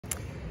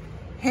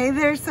Hey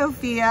there,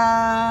 Sophia.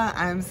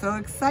 I'm so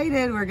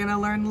excited. We're gonna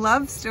learn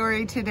Love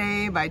Story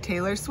today by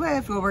Taylor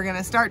Swift. Well, we're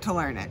gonna start to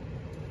learn it.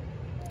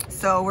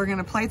 So we're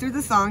gonna play through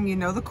the song. You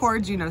know the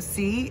chords, you know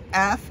C,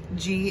 F,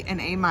 G,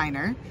 and A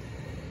minor.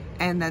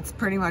 And that's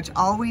pretty much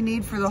all we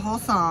need for the whole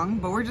song.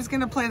 But we're just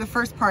gonna play the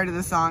first part of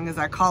the song as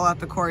I call out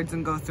the chords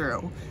and go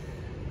through.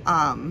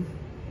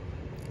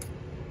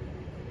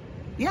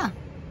 Yeah.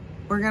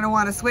 We're going to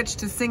want to switch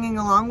to singing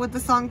along with the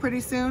song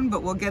pretty soon,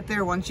 but we'll get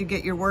there once you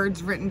get your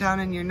words written down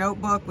in your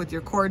notebook with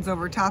your chords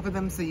over top of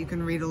them so you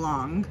can read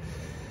along.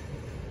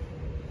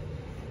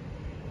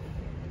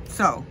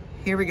 So,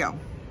 here we go.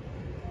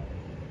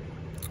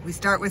 We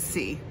start with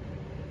C.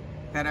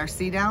 Got our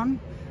C down?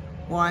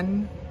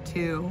 1,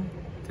 2,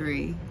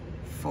 3,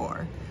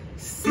 4.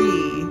 C,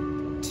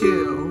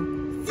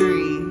 2,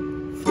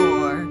 3,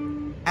 4.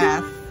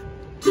 F,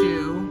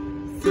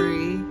 2,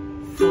 3,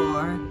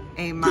 4.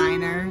 A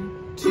minor,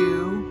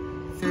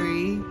 2,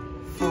 3,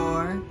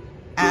 4,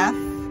 F,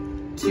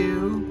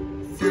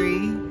 2,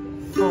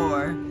 3,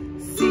 4,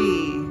 C,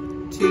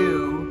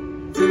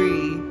 2,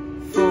 3,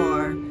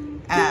 4,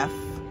 F,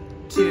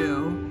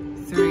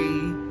 2,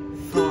 3,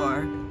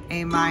 4,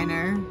 A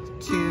minor,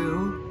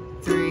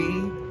 2,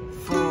 3,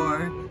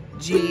 4,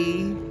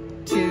 G,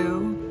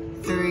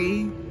 2,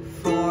 3,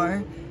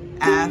 4,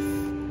 F,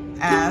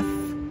 F,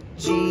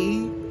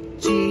 G,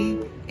 G,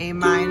 A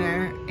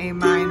minor,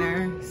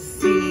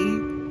 C,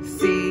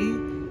 C,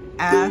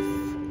 F,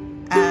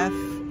 F,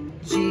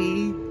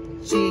 G,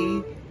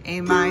 G,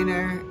 A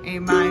minor,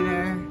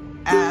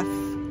 F,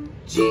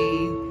 G,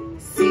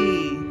 C,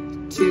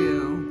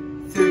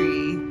 2,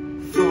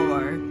 3,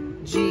 4,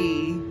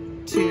 G,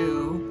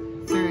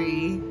 2,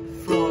 3,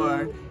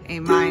 4, A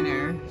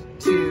minor,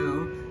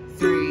 2,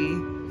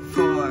 3,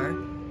 4,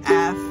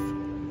 F,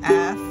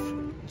 F,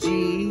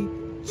 G,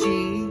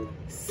 G,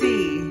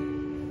 C.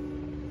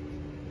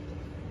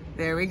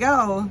 There we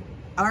go.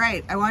 All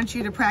right, I want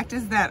you to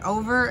practice that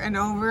over and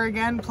over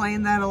again,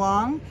 playing that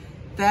along.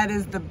 That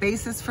is the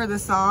basis for the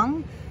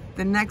song.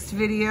 The next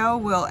video,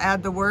 we'll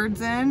add the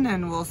words in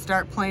and we'll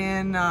start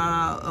playing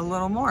a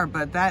little more,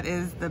 but that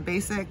is the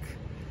basic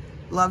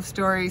Love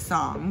Story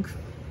song.